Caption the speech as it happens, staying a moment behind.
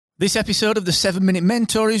This episode of the 7 Minute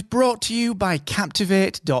Mentor is brought to you by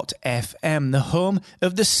Captivate.fm, the home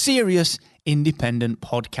of the serious independent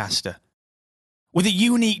podcaster. With a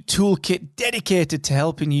unique toolkit dedicated to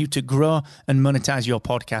helping you to grow and monetize your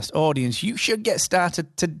podcast audience, you should get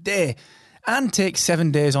started today and take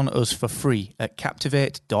 7 days on us for free at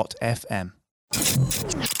Captivate.fm.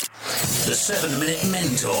 The 7 Minute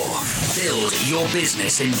Mentor. Build your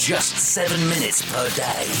business in just 7 minutes per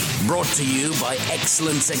day. Brought to you by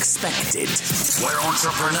Excellence Expected, where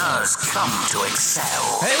entrepreneurs come to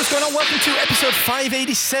excel. Hey, what's going on? Welcome to episode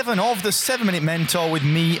 587 of the 7 Minute Mentor with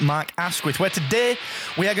me, Mark Asquith, where today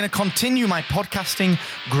we are going to continue my podcasting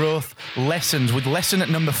growth lessons with lesson at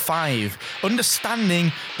number 5,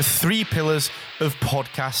 understanding the 3 pillars of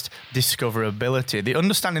podcast discoverability.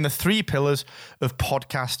 Understanding the 3 pillars of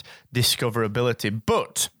podcast discoverability.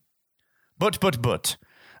 But,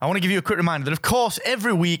 I want to give you a quick reminder that, of course,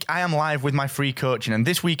 every week I am live with my free coaching, and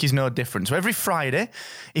this week is no different. So every Friday,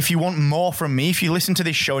 if you want more from me, if you listen to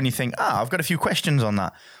this show and you think, I've got a few questions on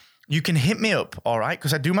that, you can hit me up, all right?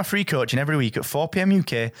 Because I do my free coaching every week at 4 p.m.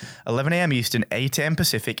 UK, 11 a.m. Eastern, 8 a.m.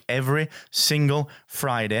 Pacific, every single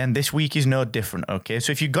Friday. And this week is no different, okay?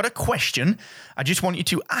 So if you've got a question, I just want you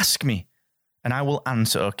to ask me and I will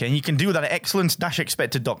answer, okay? And you can do that at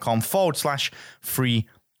excellence-expected.com/free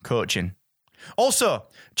coaching. Also,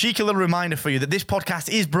 cheeky little reminder for you that this podcast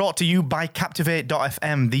is brought to you by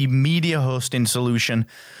Captivate.fm, the media hosting solution,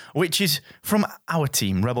 which is from our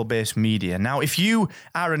team, Rebel Base Media. Now, if you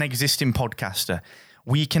are an existing podcaster,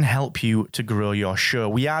 we can help you to grow your show.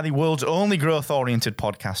 We are the world's only growth-oriented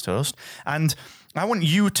podcast host, and I want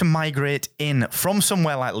you to migrate in from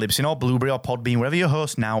somewhere like Libsyn or Blueberry or Podbean, wherever you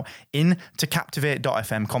host now, into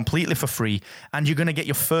Captivate.fm completely for free, and you're going to get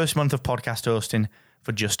your first month of podcast hosting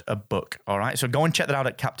for just $1, all right? So go and check that out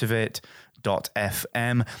at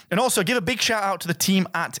Captivate.fm. And also give a big shout out to the team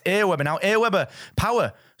at Aweber. Now, Aweber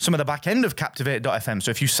power some of the back end of Captivate.fm. So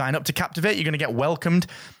if you sign up to Captivate, you're going to get welcomed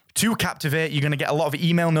to Captivate. You're going to get a lot of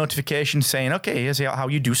email notifications saying, okay, here's how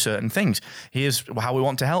you do certain things. Here's how we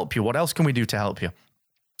want to help you. What else can we do to help you?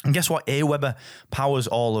 And guess what? Aweber powers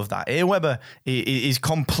all of that. Aweber is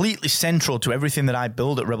completely central to everything that I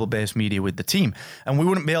build at Rebel Base Media with the team. And we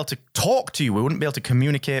wouldn't be able to talk to you. We wouldn't be able to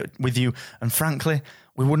communicate with you. And frankly,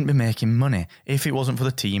 we wouldn't be making money if it wasn't for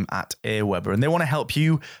the team at Aweber. And they want to help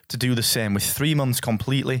you to do the same with 3 months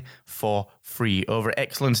completely for free over at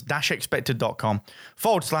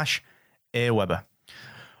excellence-expected.com/Aweber.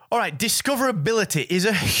 All right, discoverability is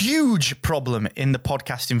a huge problem in the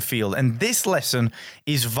podcasting field, and this lesson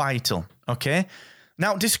is vital, okay?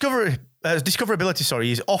 Now,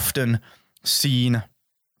 discoverability, is often seen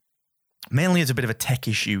mainly as a bit of a tech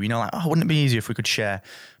issue. You know, like, wouldn't it be easier if we could share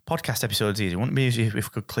podcast episodes easier? Wouldn't it be easier if we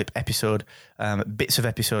could clip bits of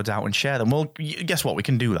episodes out and share them? Well, guess what? We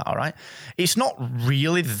can do that, all right? It's not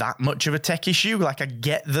really that much of a tech issue. Like, I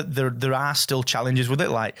get that there are still challenges with it,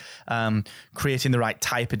 like creating the right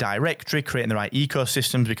type of directory, creating the right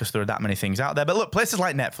ecosystems, because there are that many things out there. But look, places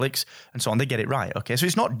like Netflix and so on, they get it right, okay? So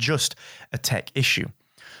it's not just a tech issue.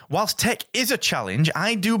 Whilst tech is a challenge,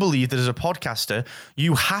 I do believe that as a podcaster,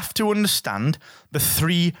 you have to understand the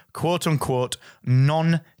 3 quote-unquote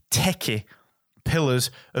non-techie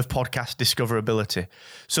pillars of podcast discoverability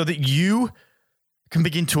so that you can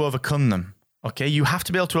begin to overcome them, okay? You have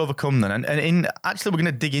to be able to overcome them. And actually, we're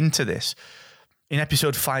going to dig into this. In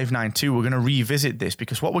episode 592, we're going to revisit this,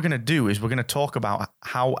 because what we're going to do is we're going to talk about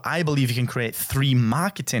how I believe you can create 3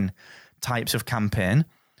 marketing types of campaign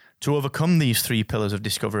to overcome these 3 pillars of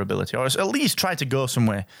discoverability, or at least try to go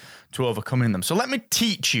somewhere to overcoming them. So let me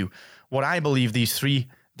teach you what I believe these 3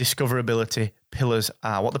 discoverability pillars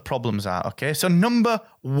are, what the problems are, okay? So number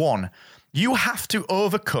 1, you have to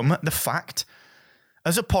overcome the fact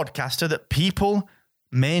as a podcaster that people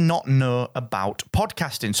may not know about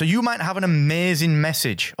podcasting. So you might have an amazing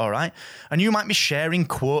message, all right? And you might be sharing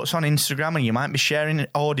quotes on Instagram, and you might be sharing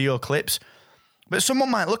audio clips, but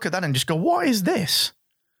someone might look at that and just go, what is this?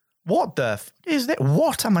 What the is that?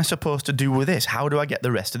 What am I supposed to do with this? How do I get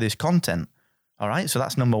the rest of this content? All right, so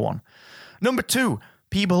that's number 1. Number 2,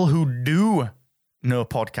 people who do know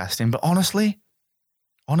podcasting, but honestly,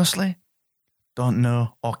 don't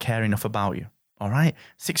know or care enough about you. All right,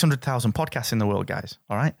 600,000 podcasts in the world, guys.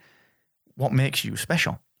 All right, what makes you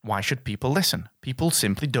special? Why should people listen? People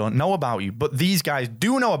simply don't know about you. But these guys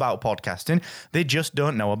do know about podcasting. They just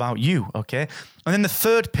don't know about you, okay? And then the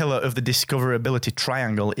 3rd pillar of the discoverability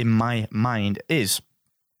triangle in my mind is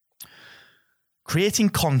creating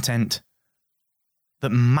content that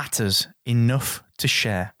matters enough to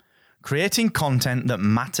share. Creating content that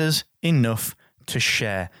matters enough to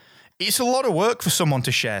share. It's a lot of work for someone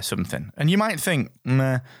to share something. And you might think,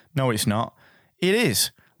 no, it's not. It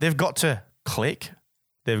is. They've got to click.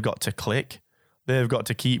 They've got to click. They've got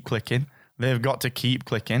to keep clicking. They've got to keep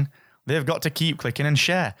clicking. They've got to keep clicking and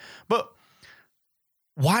share. But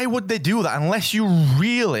why would they do that unless you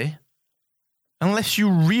really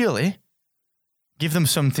give them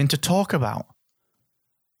something to talk about?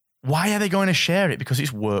 Why are they going to share it? Because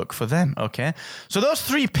it's work for them, okay? So those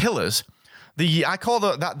 3 pillars, I call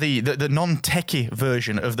that the non-techie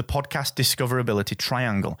version of the podcast discoverability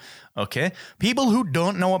triangle, okay? People who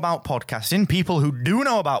don't know about podcasting, people who do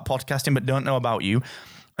know about podcasting but don't know about you,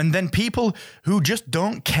 and then people who just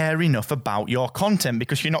don't care enough about your content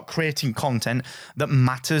because you're not creating content that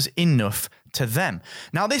matters enough to them.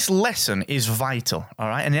 Now, this lesson is vital, all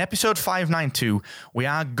right? And in episode 592, we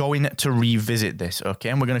are going to revisit this, okay?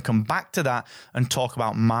 And we're going to come back to that and talk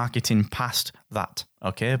about marketing past that,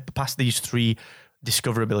 okay? Past these 3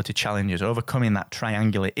 discoverability challenges, overcoming that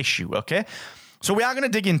triangular issue, okay? So we are going to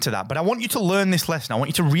dig into that, but I want you to learn this lesson. I want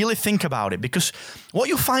you to really think about it, because what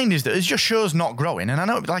you'll find is that as your show's not growing, and I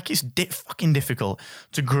know it's fucking difficult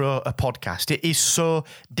to grow a podcast. It is so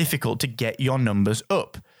difficult to get your numbers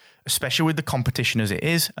up, especially with the competition as it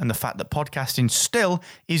is, and the fact that podcasting still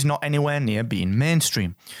is not anywhere near being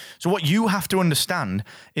mainstream. So what you have to understand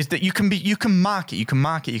is that you can market, you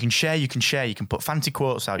can share, you can put fancy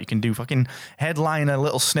quotes out, you can do fucking headliner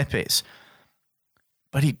little snippets.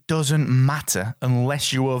 But it doesn't matter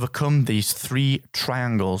unless you overcome these 3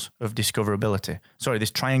 triangles of discoverability. Sorry,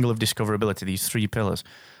 this triangle of discoverability, these 3 pillars.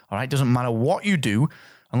 All right, it doesn't matter what you do,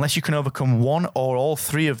 unless you can overcome one or all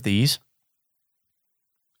 3 of these,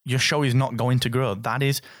 your show is not going to grow. That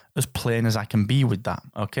is as plain as I can be with that,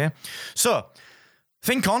 okay? So,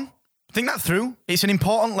 think that through. It's an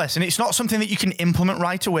important lesson. It's not something that you can implement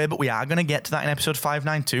right away, but we are going to get to that in episode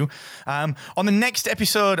 592. On the next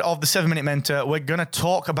episode of the 7-Minute Mentor, we're going to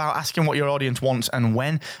talk about asking what your audience wants and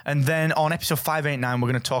when. And then on episode 589, we're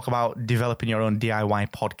going to talk about developing your own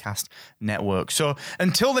DIY podcast network. So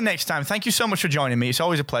until the next time, thank you so much for joining me. It's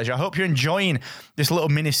always a pleasure. I hope you're enjoying this little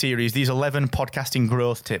mini-series, these 11 podcasting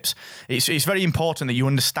growth tips. It's very important that you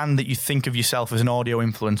understand that you think of yourself as an audio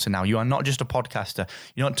influencer now. You are not just a podcaster.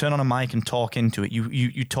 You don't turn on a mic and talk into it.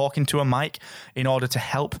 You talk into a mic in order to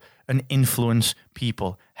help and influence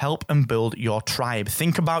people, help and build your tribe.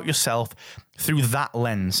 Think about yourself through that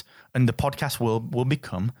lens, and the podcast will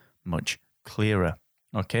become much clearer.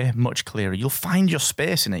 Okay, much clearer. You'll find your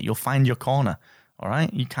space in it. You'll find your corner. All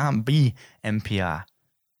right, you can't be NPR.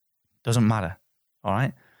 Doesn't matter. All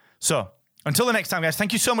right. So until the next time, guys,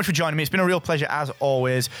 thank you so much for joining me. It's been a real pleasure as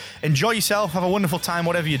always. Enjoy yourself. Have a wonderful time,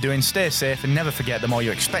 whatever you're doing. Stay safe and never forget, the more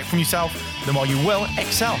you expect from yourself, the more you will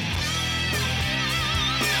excel.